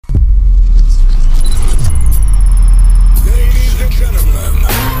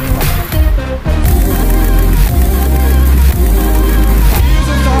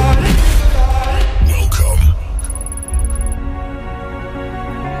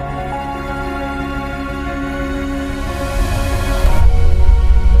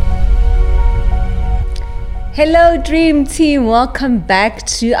Hello, Dream Team. Welcome back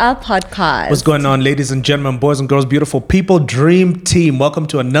to our podcast. What's going on, ladies and gentlemen, boys and girls, beautiful people, Dream Team? Welcome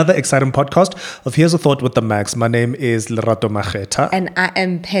to another exciting podcast of Here's a Thought with the Max. My name is Lerato Macheta. And I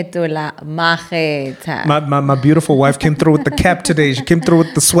am Petola Macheta. My beautiful wife came through with the cap today. She came through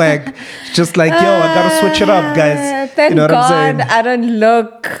with the swag. Just like, yo, I gotta switch it up, guys. Thank you know what God I'm saying? I don't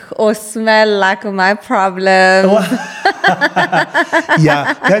look or smell like my problem.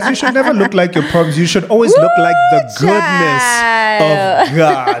 Yeah, guys, you should never look like your problems. You should always look like the goodness of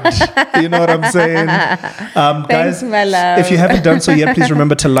God. You know what I'm saying? Thanks, Guys, my love. if you haven't done so yet, please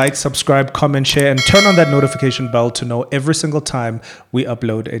remember to like, subscribe, comment, share, and turn on that notification bell to know every single time we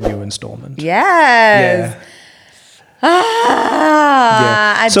upload a new installment. Yes.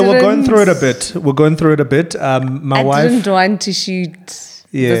 Yeah. So we're going through it a bit. I didn't want to shoot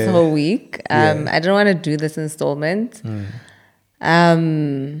this whole week. I didn't want to do this installment.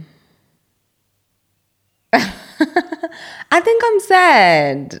 I think I'm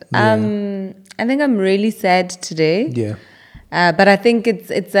sad. I think I'm really sad today. Yeah. But I think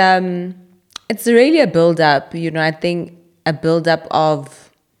it's really a build up. You know, I think a build up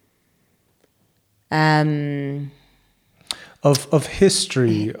of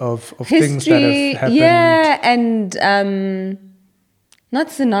history of things that have happened. Yeah, and not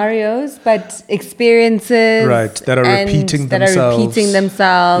scenarios, but experiences. Right, that are repeating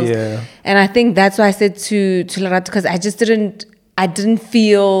themselves. Yeah. And I think that's why I said to Lerato, because I didn't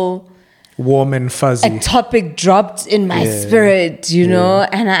feel warm and fuzzy. A topic dropped in my spirit, you know,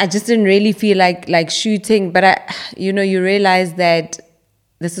 and I just didn't really feel like shooting. But you realize that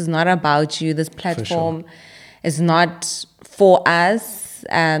this is not about you. This platform is not for us.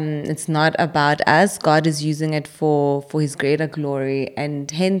 It's not about us. God is using it for His greater glory,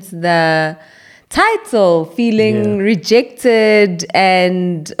 and hence the title, feeling rejected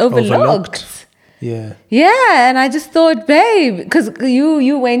and overlooked. Yeah. Yeah, and I just thought, babe, because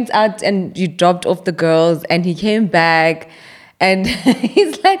you went out and you dropped off the girls, and he came back, and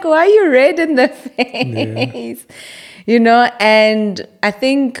he's like, "Why are you red in the face?" You know, and I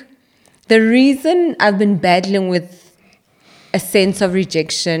think the reason I've been battling with a sense of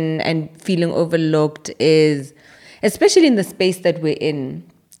rejection and feeling overlooked is, especially in the space that we're in,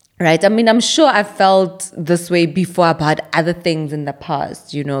 right? I mean, I'm sure I felt this way before about other things in the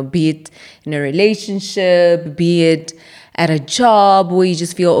past, you know, be it in a relationship, be it at a job where you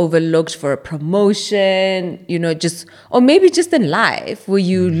just feel overlooked for a promotion, you know, or maybe just in life where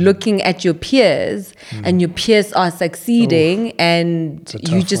you're looking at your peers and your peers are succeeding and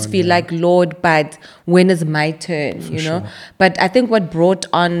you just feel like, Lord, but when is my turn, you know? But I think what brought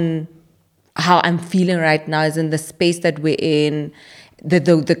on how I'm feeling right now is in the space that we're in,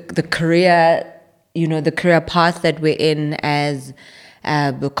 the career, you know, the career path that we're in as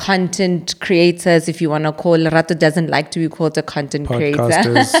the content creators, if you want to call. Lerato doesn't like to be called a content creator.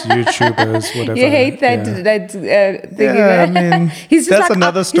 Podcasters, YouTubers, whatever. You hate that thing. Yeah, I mean, he's just that's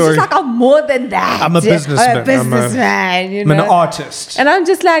another story. He's just like, I'm more than that. I'm a businessman. You know? I'm an artist. And I'm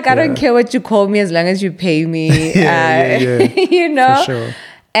just like, I don't care what you call me as long as you pay me. You know? For sure.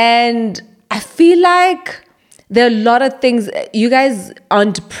 And I feel like there are a lot of things, you guys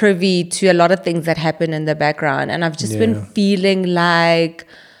aren't privy to a lot of things that happen in the background. And I've just been feeling like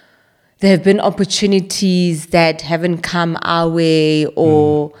there have been opportunities that haven't come our way,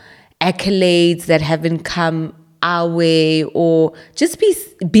 or accolades that haven't come our way, or just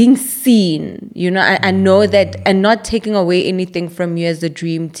being seen. You know, I know that, and not taking away anything from you as the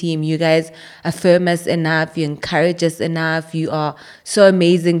Dream Team. You guys affirm us enough, you encourage us enough, you are so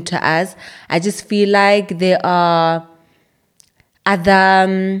amazing to us. I just feel like there are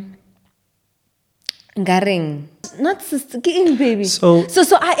other not sister baby. So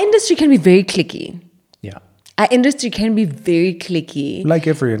our industry can be very cliquey. Yeah. Our industry can be very cliquey. Like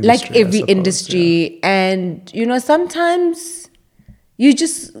every industry. And, you know, sometimes you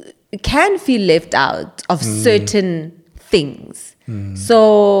just can feel left out of certain things.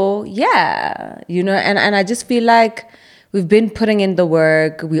 So, yeah, you know, and I just feel like we've been putting in the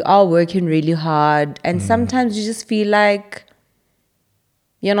work. We are working really hard. And sometimes you just feel like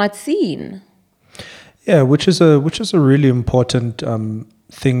you're not seen. Yeah, which is a really important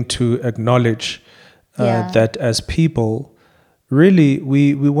thing to acknowledge. That as people, really,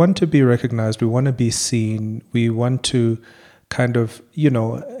 we want to be recognized, we want to be seen, we want to kind of, you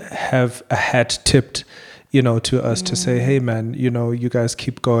know, have a hat tipped, you know, to us to say, hey man, you know, you guys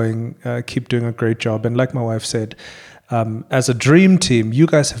keep going, keep doing a great job. And like my wife said, as a Dream Team, you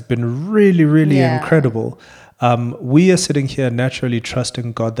guys have been really, really incredible. We are sitting here naturally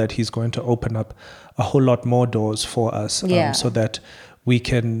trusting God that He's going to open up a whole lot more doors for us, so that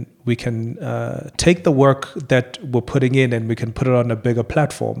take the work that we're putting in and we can put it on a bigger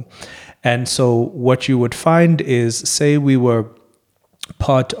platform. And so what you would find is, say we were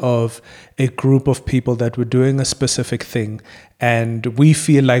part of a group of people that were doing a specific thing, and we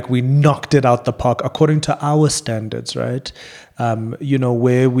feel like we knocked it out the park according to our standards, right?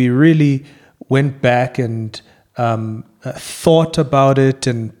 Where we really went back and thought about it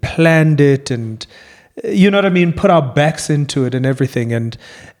and planned it, and put our backs into it and everything, and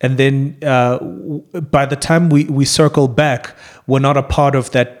then by the time we circle back, we're not a part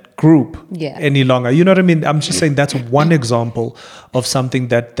of that group any longer. You know what I mean? I'm just saying that's one example of something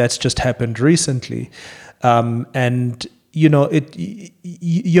that's just happened recently. And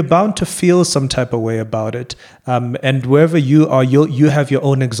you're bound to feel some type of way about it. And wherever you are, you have your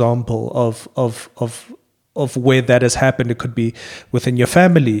own example of where that has happened. It could be within your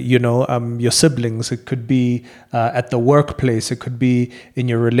family, your siblings. It could be at the workplace. It could be in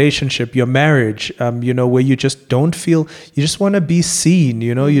your relationship, your marriage, where you just don't feel, you just want to be seen,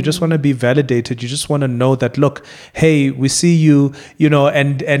 you just want to be validated. You just want to know that, look, hey, we see you,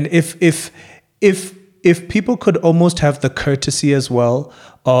 and if people could almost have the courtesy as well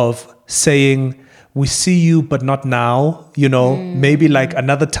of saying, we see you, but not now, maybe like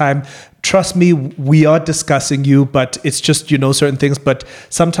another time. Trust me, we are discussing you, but it's just, certain things. But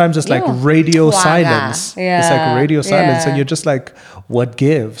sometimes it's like radio silence. Yeah. It's like radio silence. And you're just like, what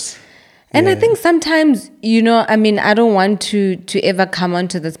gives? And I think sometimes, I don't want to ever come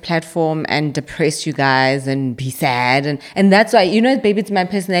onto this platform and depress you guys and be sad. And that's why, baby, it's my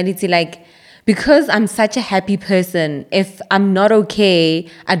personality. Like, because I'm such a happy person, if I'm not okay,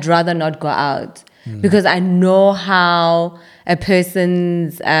 I'd rather not go out. Because I know how a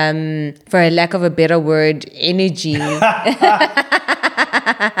person's, for a lack of a better word, energy. There's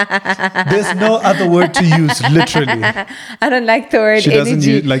no other word to use, literally. I don't like the word energy.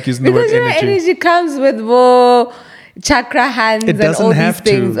 She doesn't like using the word energy. Because energy comes with more chakra hands and all these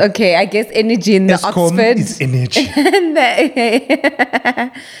things. To. Okay, I guess energy in the Oxford. Is energy.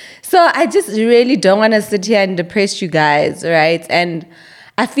 So I just really don't want to sit here and depress you guys, right? And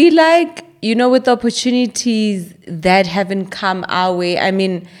I feel like, with the opportunities that haven't come our way, I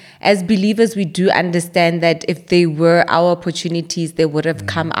mean, as believers, we do understand that if they were our opportunities, they would have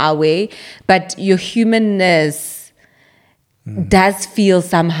come our way. But your humanness does feel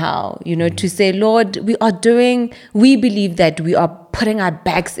somehow, to say, Lord, we believe that we are putting our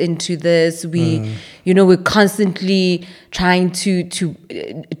backs into this. We're constantly trying to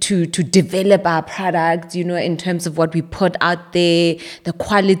develop our product, in terms of what we put out there, the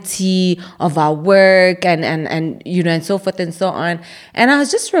quality of our work and so forth and so on. And I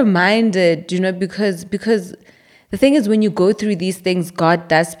was just reminded, because the thing is, when you go through these things, God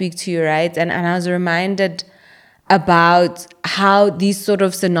does speak to you, right? And I was reminded about how these sort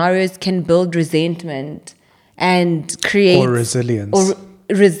of scenarios can build resentment and create... Or resilience.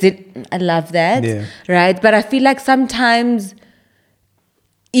 I love that, right? But I feel like sometimes,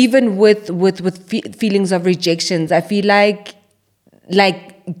 even with feelings of rejections, I feel like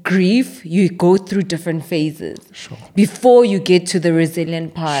grief, you go through different phases before you get to the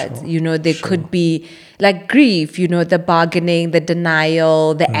resilient part. There could be like grief, the bargaining, the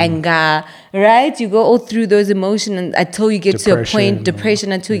denial, the anger, right? You go all through those emotions until you get to a point,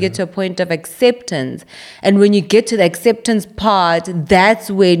 depression, until you get to a point of acceptance. And when you get to the acceptance part, that's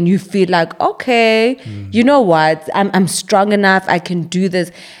when you feel like, okay, you know what? I'm strong enough. I can do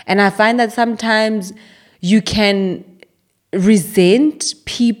this. And I find that sometimes you can resent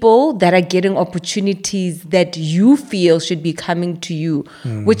people that are getting opportunities that you feel should be coming to you,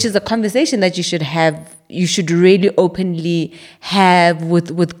 which is a conversation that you should have. You should really openly have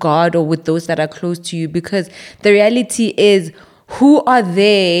with God or with those that are close to you, because the reality is, who are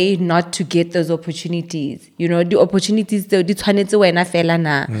they not to get those opportunities? The opportunities, is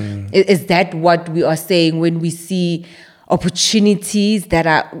that what we are saying when we see opportunities that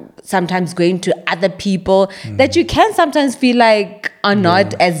are sometimes going to other people that you can sometimes feel like are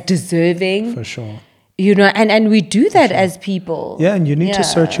not as deserving? For sure. And we do that as people. Yeah, and you need to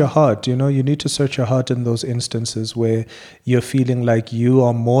search your heart. You need to search your heart in those instances where you're feeling like you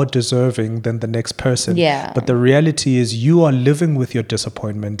are more deserving than the next person. Yeah. But the reality is, you are living with your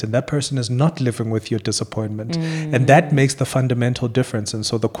disappointment, and that person is not living with your disappointment. And that makes the fundamental difference. And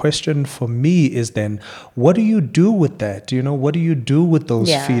so the question for me is then, what do you do with that? What do you do with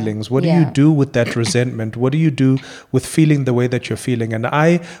those feelings? What do you do with that resentment? What do you do with feeling the way that you're feeling? And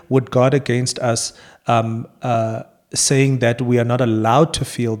I would guard against us saying that we are not allowed to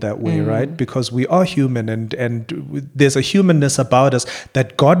feel that way, right? Because we are human, and there's a humanness about us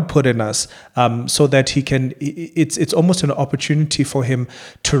that God put in us, so that He can. It's almost an opportunity for Him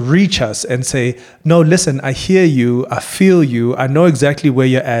to reach us and say, "No, listen, I hear you, I feel you, I know exactly where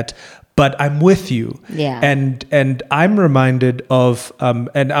you're at." But I'm with you. Yeah. And I'm reminded of,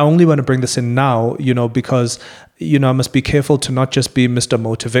 and I only want to bring this in now, because, I must be careful to not just be Mr.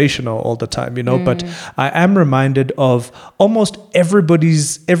 Motivational all the time, but I am reminded of almost every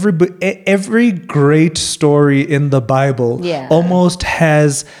great story in the Bible almost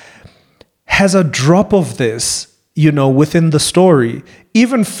has a drop of this, within the story.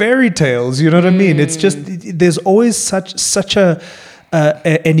 Even fairy tales, you know what I mean? It's just, there's always such an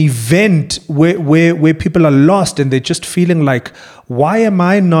event where people are lost and they're just feeling like, why am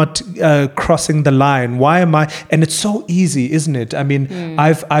I not crossing the line? Why am I? And it's so easy, isn't it? I mean,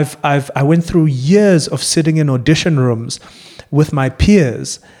 I went through years of sitting in audition rooms with my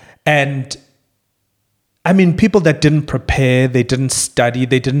peers, and I mean, people that didn't prepare, they didn't study,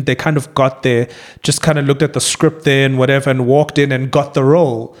 they kind of got there, just kind of looked at the script there and whatever, and walked in and got the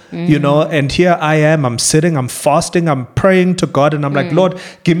role, and here I am, I'm sitting, I'm fasting, I'm praying to God, and I'm like, Lord,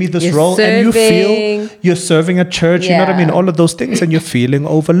 give me this role. Serving. And you feel you're serving at church, you know what I mean? All of those things, and you're feeling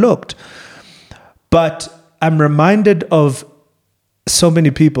overlooked. But I'm reminded of so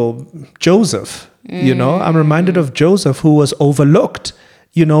many people, Joseph, I'm reminded of Joseph, who was overlooked,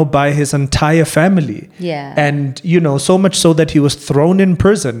 by his entire family. Yeah. And, so much so that he was thrown in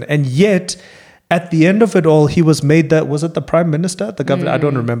prison. And yet, at the end of it all, he was made was it the prime minister? The governor? I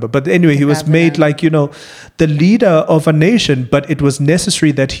don't remember. But anyway, he was made the leader of a nation. But it was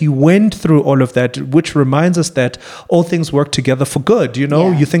necessary that he went through all of that, which reminds us that all things work together for good.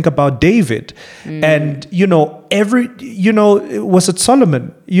 You think about David and, was it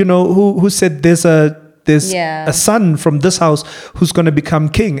Solomon, who said there's a son from this house who's going to become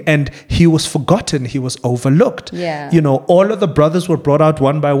king, and he was forgotten, he was overlooked. All of the brothers were brought out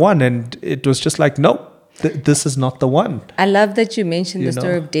one by one, and it was just like, no, this is not the one. I love that you mentioned the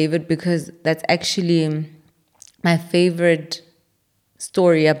story of David, because that's actually my favorite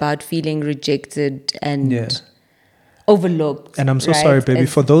story about feeling rejected and overlooked. And I'm so sorry, baby.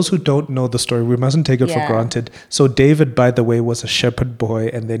 For those who don't know the story, we mustn't take it for granted. So David, by the way, was a shepherd boy,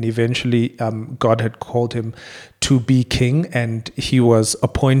 and then eventually God had called him to be king, and he was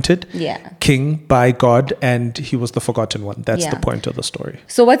appointed king by God, and he was the forgotten one. That's the point of the story.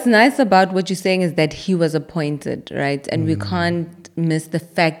 So what's nice about what you're saying is that he was appointed, right? And we can't miss the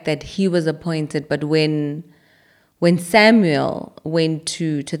fact that he was appointed. But when Samuel went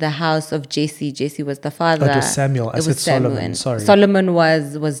to the house of Jesse was the father. Oh, it was Samuel. I said Solomon. Sorry. Solomon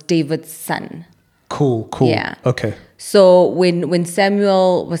was David's son. Cool. Yeah. Okay. So when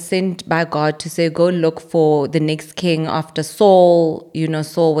Samuel was sent by God to say, go look for the next king after Saul,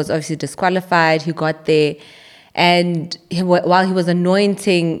 Saul was obviously disqualified. He got there, and while he was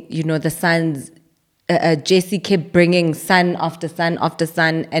anointing, the sons, Jesse kept bringing son after son after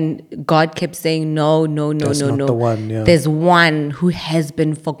son, and God kept saying, no. That's not the one, There's one who has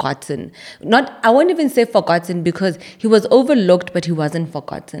been forgotten. I won't even say forgotten, because he was overlooked, but he wasn't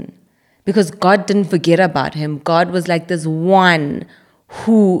forgotten. Because God didn't forget about him. God was like, there's one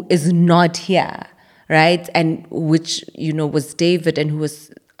who is not here, right? And which, was David, and who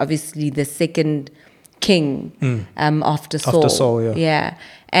was obviously the second king after Saul. After Saul, yeah.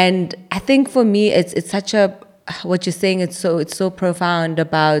 And I think for me, it's such what you're saying, it's so profound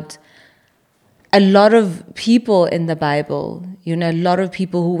about a lot of people in the Bible, a lot of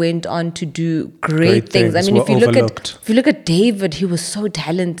people who went on to do great things. I mean, if you look at David, he was so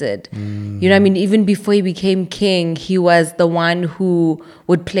talented. Even before he became king, he was the one who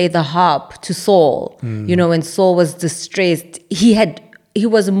would play the harp to Saul. When Saul was distressed, he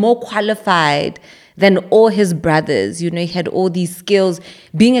was more qualified than all his brothers. He had all these skills.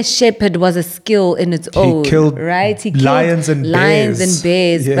 Being a shepherd was a skill in its own, right? He killed lions and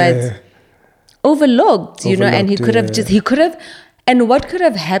bears, but overlooked, and he could have, and what could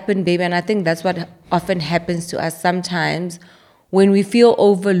have happened, baby, and I think that's what often happens to us sometimes. When we feel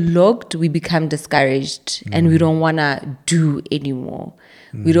overlooked, we become discouraged and we don't want to do anymore.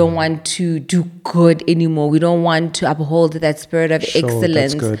 We don't want to do good anymore. We don't want to uphold that spirit of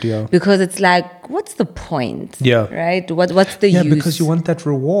excellence. That's good, because it's like, what's the point? Yeah. Right? What's the use? Yeah, because you want that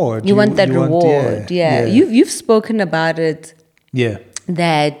reward. You want that reward. You've spoken about it. Yeah.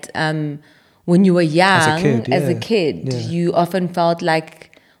 That when you were young, as a kid, you often felt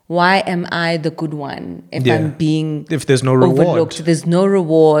like, why am I the good one if there's no reward? Overlooked? There's no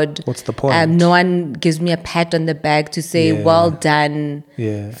reward. What's the point? No one gives me a pat on the back to say, well done,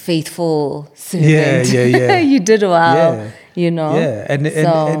 faithful servant. You did well, Yeah,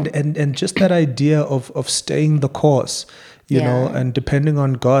 and just that idea of staying the course, you know, and depending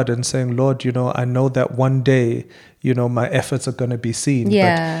on God and saying, Lord, I know that one day, my efforts are going to be seen.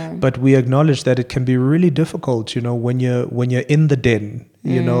 But we acknowledge that it can be really difficult, when you're in the den.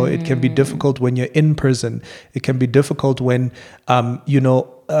 It can be difficult when you're in prison. It can be difficult when,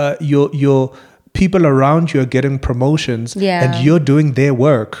 your people around you are getting promotions and you're doing their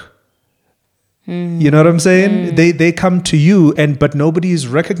work. You know what I'm saying? They come to you but nobody is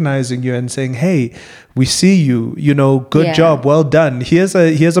recognizing you and saying, hey, we see you, good job, well done. Here's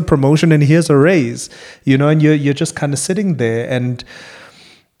a promotion and here's a raise, and you're just kind of sitting there. And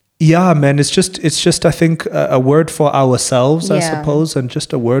yeah, man, it's just I think a word for ourselves, I suppose, and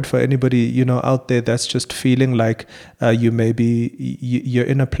just a word for anybody, out there that's just feeling like you're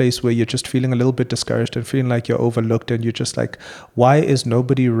in a place where you're just feeling a little bit discouraged and feeling like you're overlooked, and you're just like, why is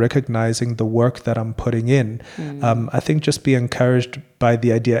nobody recognizing the work that I'm putting in? I think just be encouraged by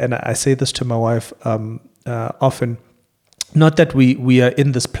the idea, and I say this to my wife often. Not that we are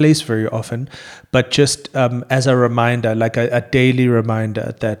in this place very often, but just as a reminder, like a daily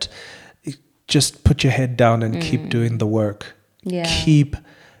reminder that just put your head down and keep doing the work. Yeah. Keep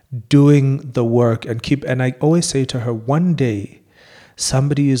doing the work and I always say to her, one day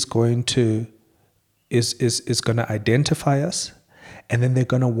somebody is going to identify us, and then they're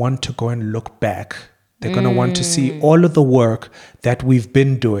going to want to go and look back. They're going to want to see all of the work that we've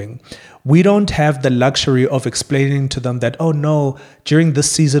been doing. We don't have the luxury of explaining to them that, oh no, during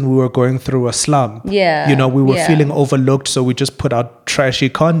this season we were going through a slump. Yeah. We were feeling overlooked, so we just put out trashy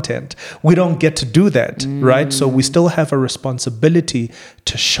content. We don't get to do that, right? So we still have a responsibility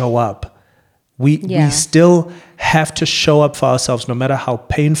to show up. We still have to show up for ourselves, no matter how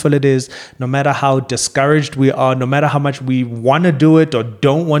painful it is, no matter how discouraged we are, no matter how much we want to do it or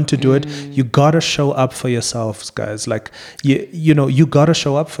don't want to do it. You got to show up for yourselves, guys. Like, you got to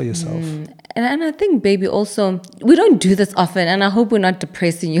show up for yourself. And I think, baby, also, we don't do this often, and I hope we're not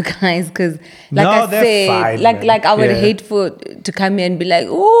depressing you guys, because I would hate to come here and be like,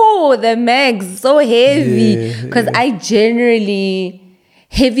 oh, the Megs, so heavy. Because I generally,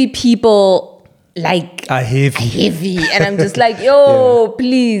 heavy people are heavy. And I'm just like, yo,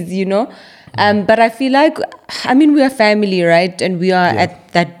 please, but I feel like, we are family, right? And we are at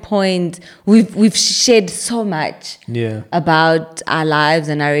that point, we've shared so much about our lives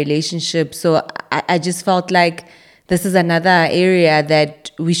and our relationships. So I just felt like this is another area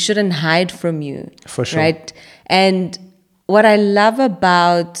that we shouldn't hide from you. For sure. Right? And what I love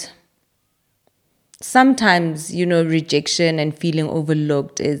about sometimes, rejection and feeling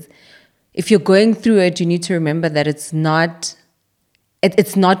overlooked is, if you're going through it, you need to remember that it's not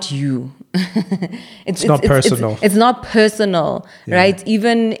you. It's not personal. It's not personal, right?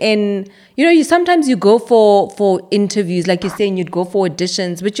 Even in, you sometimes you go for interviews, like you're saying, you'd go for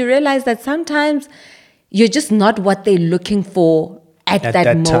auditions, but you realize that sometimes you're just not what they're looking for at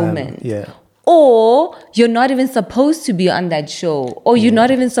that moment. Time. Yeah. Or you're not even supposed to be on that show, or you're not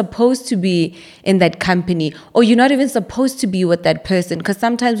even supposed to be in that company, or you're not even supposed to be with that person, because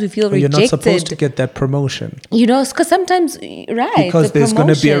sometimes we feel rejected. You're not supposed to get that promotion. Because sometimes, right. Because there's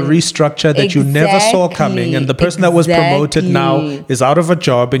going to be a restructure that you never saw coming, and the person that was promoted now is out of a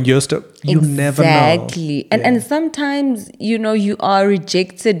job, and you're still, never know. Exactly. And sometimes, you are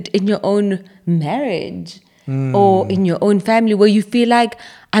rejected in your own marriage or in your own family, where you feel like,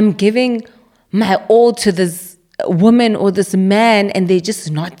 I'm giving my all to this woman or this man, and they're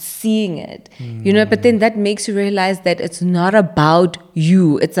just not seeing it, but then that makes you realize that it's not about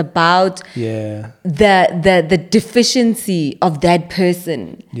you. It's about the deficiency of that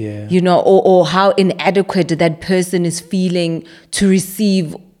person, or how inadequate that person is feeling to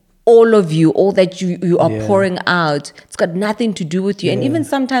receive all of you, all that you are pouring out. It's got nothing to do with you. And even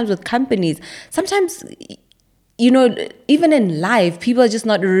sometimes with companies, sometimes, even in life, people are just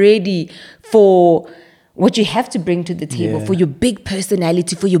not ready for what you have to bring to the table, for your big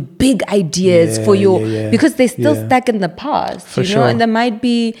personality, for your big ideas, for your because they're still stuck in the past, for sure. And there might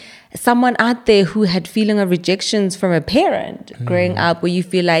be someone out there who had feeling of rejections from a parent growing up, where you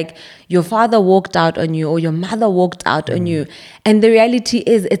feel like your father walked out on you or your mother walked out on you, and the reality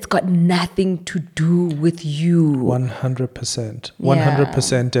is it's got nothing to do with you.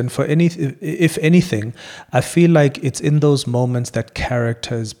 100%. And for if anything, I feel like it's in those moments that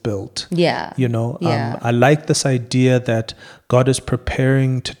character is built. I like this idea that God is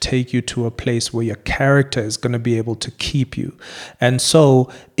preparing to take you to a place where your character is going to be able to keep you. And so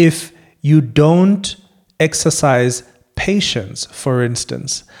if you don't exercise patience, for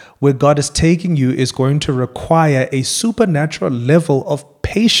instance, where God is taking you is going to require a supernatural level of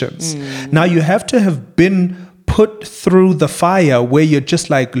patience. Now you have to have been put through the fire where you're just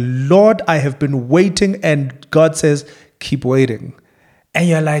like, Lord, I have been waiting, and God says, keep waiting. And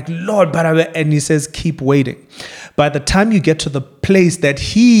you're like, Lord, and he says, keep waiting. By the time you get to the place that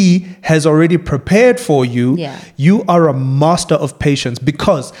he has already prepared for you, you are a master of patience,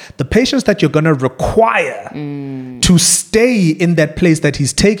 because the patience that you're going to require to stay in that place that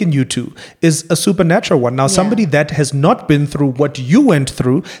he's taken you to is a supernatural one. Now, somebody that has not been through what you went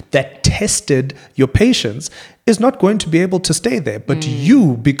through, that tested your patience, is not going to be able to stay there. But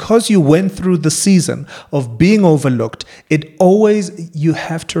you, because you went through the season of being overlooked, you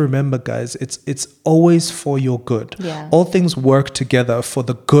have to remember, guys, it's always for your good. All things work together for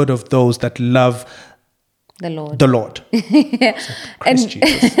the good of those that love the Lord. And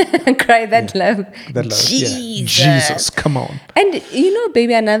Jesus. cry that love. That love. Jesus. Jesus, come on. And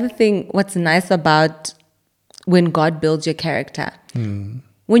baby, another thing, what's nice about when God builds your character,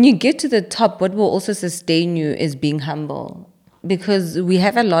 when you get to the top, what will also sustain you is being humble. Because we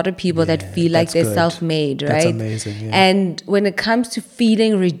have a lot of people that feel like they're self-made, right? That's amazing. Yeah. And when it comes to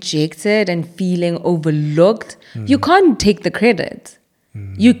feeling rejected and feeling overlooked, you can't take the credit.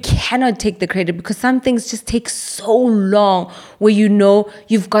 You cannot take the credit, because some things just take so long, where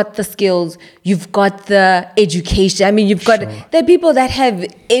you've got the skills, you've got the education. I mean, there are people that have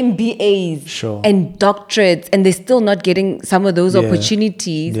MBAs and doctorates, and they're still not getting some of those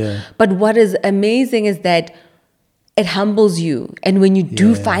opportunities. But what is amazing is that it humbles you. And when you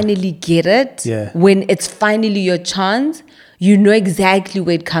do finally get it, when it's finally your chance, you know exactly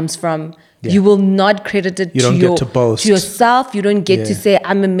where it comes from. You will not credit it to yourself. You don't get to say,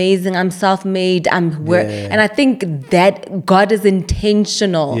 I'm amazing, I'm self-made, And I think that God is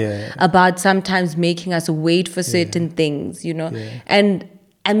intentional about sometimes making us wait for certain things, And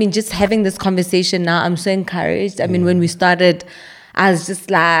I mean, just having this conversation now, I'm so encouraged. I mean, when we started, I was just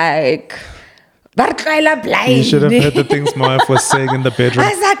like... You should have heard the things Moaf was saying in the bedroom.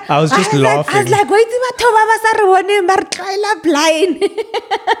 I was just laughing. I was like, wait,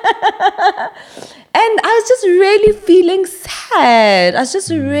 and I was just really feeling sad. I was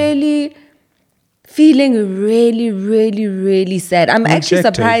just really feeling really sad. I'm actually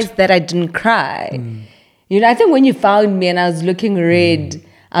surprised that I didn't cry. I think when you found me and I was looking red,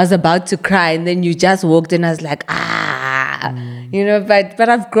 I was about to cry, and then you just walked in. I was like, but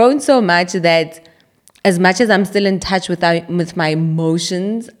I've grown so much that as much as I'm still in touch with my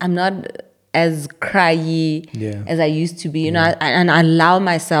emotions, I'm not as cryy as I used to be. And I allow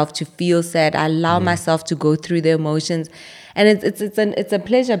myself to feel sad. I allow myself to go through the emotions, and it's a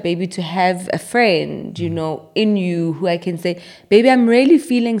pleasure, baby, to have a friend, in you who I can say, baby, I'm really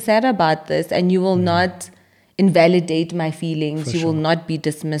feeling sad about this, and you will not invalidate my feelings. You will not be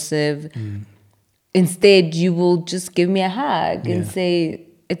dismissive. Instead, you will just give me a hug and say,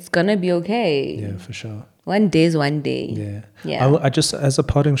 it's going to be okay. Yeah, for sure. One day is one day. Yeah. I just, as a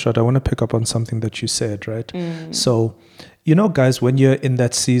parting shot, I want to pick up on something that you said, right? So, guys, when you're in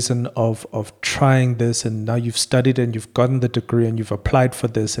that season of trying this, and now you've studied and you've gotten the degree and you've applied for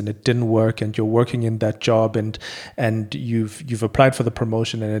this and it didn't work, and you're working in that job and you've applied for the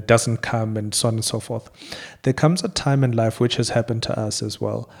promotion and it doesn't come, and so on and so forth. There comes a time in life, which has happened to us as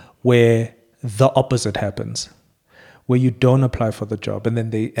well, where the opposite happens, where you don't apply for the job and then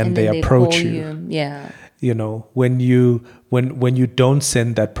they approach you. When you don't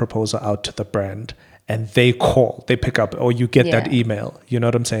send that proposal out to the brand and they pick up, or you get that email, you know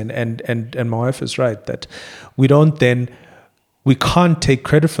what I'm saying? And my wife is right that we can't take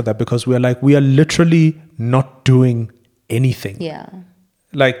credit for that, because we are literally not doing anything. You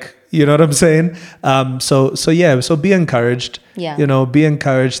know what I'm saying? So be encouraged. Be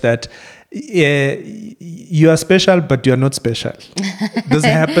encouraged that you are special, but you're not special. This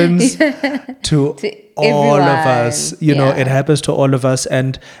happens to all of us. It happens to all of us,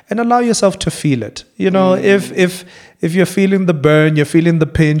 and allow yourself to feel it. If you're feeling the burn, you're feeling the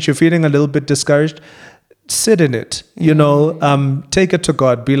pinch, you're feeling a little bit discouraged, sit in it. Take it to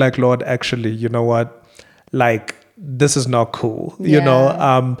God. Be like, Lord, actually, you know what? This is not cool.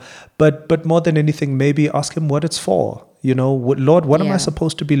 But more than anything, maybe ask him what it's for. Lord, what am I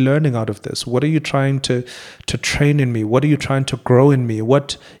supposed to be learning out of this? What are you trying to train in me? What are you trying to grow in me?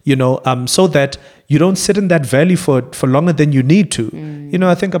 What, so that you don't sit in that valley for longer than you need to.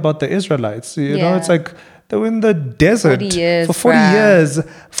 I think about the Israelites, it's like, They were in the desert 40 years, for 40 bruh. years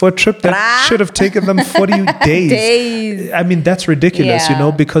for a trip that Bruh. should have taken them 40 days. I mean, that's ridiculous, you know,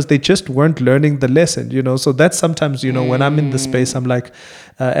 Yeah. because they just weren't learning the lesson, you know. So that's sometimes, you know, when I'm in the space, I'm like,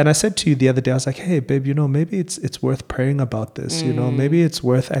 and I said to you the other day, I was like, hey, babe, you know, maybe it's worth praying about this, you know, maybe it's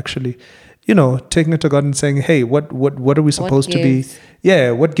worth actually, you know, taking it to God and saying, hey, what are we supposed to be? gives?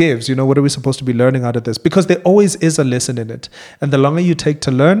 Yeah, what gives? You know, what are we supposed to be learning out of this? Because there always is a lesson in it. And the longer you take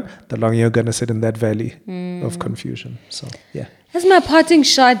to learn, the longer you're going to sit in that valley of confusion. So, yeah. As my parting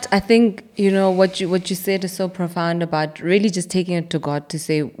shot, I think, you know, what you said is so profound about really just taking it to God to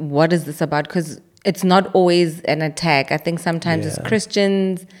say, what is this about? Because it's not always an attack. I think sometimes as Yeah.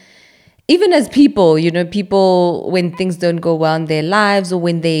 Christians, even as people, you know, people, when things don't go well in their lives or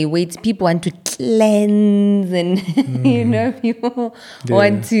when they wait, people want to cleanse and, you know, people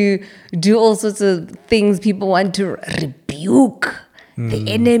want to do all sorts of things. People want to rebuke the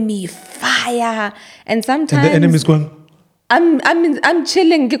enemy, fire. And sometimes... And the enemy's going, I'm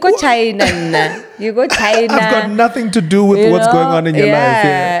chilling. You go China. Nah. You go China. I've got nothing to do with you what's know? going on in your life.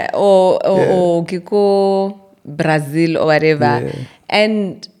 Yeah. Or you go Brazil or whatever. Yeah.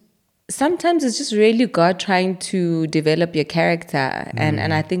 And sometimes it's just really God trying to develop your character.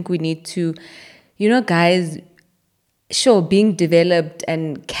 And I think we need to, you know, guys, sure, being developed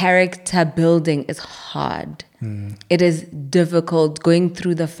and character building is hard. It is difficult. Going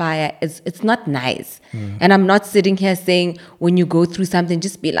through the fire, it's not nice. And I'm not sitting here saying when you go through something,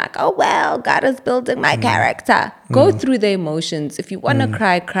 just be like, oh, well, God is building my character. Go through the emotions. If you want to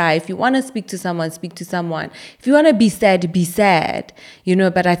cry, cry. If you want to speak to someone, speak to someone. If you want to be sad, be sad. You know,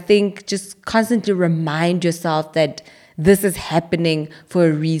 but I think just constantly remind yourself that this is happening for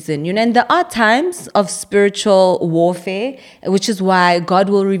a reason, you know, and there are times of spiritual warfare, which is why God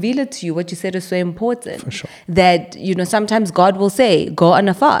will reveal it to you. What you said is so important. For sure. That, you know, sometimes God will say, go on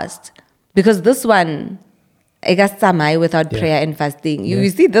a fast. Because this one, I guess samai without prayer and fasting. You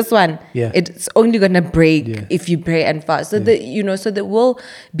see this one, it's only gonna break if you pray and fast. So that, you know, so there will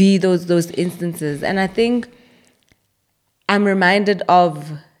be those instances. And I think I'm reminded of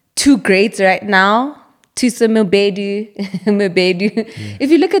two greats right now. Thuso Mbedu.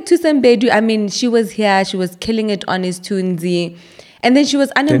 If you look at Thuso Mbedu, I mean, she was here, she was killing it on his Tunzi. And then she was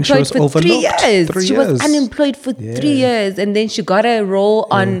unemployed for 3 years. She was unemployed for 3 years. And then she got a role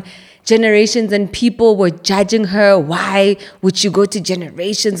on Generations and people were judging her. Why would she go to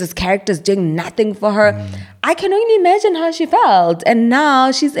Generations? This character's doing nothing for her. I can only imagine how she felt. And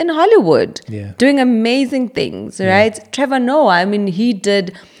now she's in Hollywood doing amazing things, right? Trevor Noah, I mean, he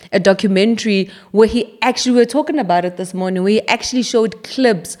did a documentary where he actually, we were talking about it this morning, where he actually showed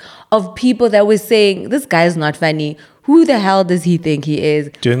clips of people that were saying, this guy is not funny. Who the hell does he think he is?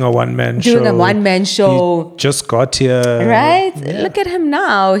 Doing a one-man show. Doing a one-man show. He just got here. Right? Yeah. Look at him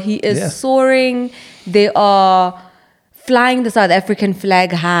now. He is soaring. They are flying the South African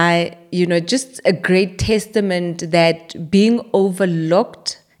flag high. You know, just a great testament that being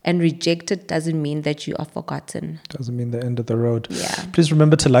overlooked and rejected doesn't mean that you are forgotten. Doesn't mean the end of the road. Yeah. Please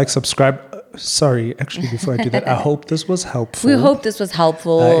remember to like, subscribe. Sorry, actually, before I do that, I hope this was helpful. We hope this was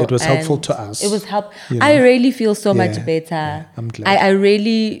helpful. It was helpful to us. It was helpful. You know? I really feel so much better. Yeah, I'm glad. I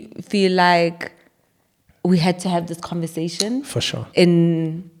really feel like we had to have this conversation. For sure.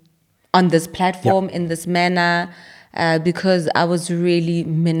 On this platform, in this manner, because I was really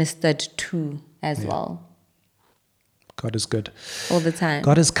ministered to as well. God is good. All the time.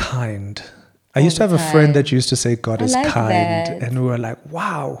 God is kind. I used to have a friend that used to say God is like kind. that. And we were like,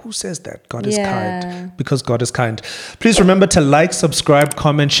 wow, who says that? God is kind. Because God is kind. Please remember to like, subscribe,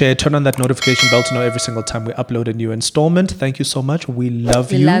 comment, share, turn on that notification bell to know every single time we upload a new installment. Thank you so much. We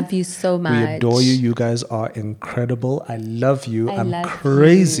love you. We love you so much. We adore you. You guys are incredible. I love you. I'm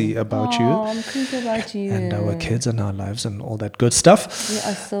crazy about you. I'm crazy about you. And our kids and our lives and all that good stuff.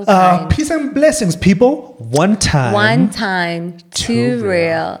 You are so kind. Peace and blessings, people. One time. Too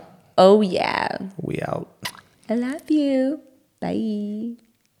real. Oh, yeah. We out. I love you. Bye.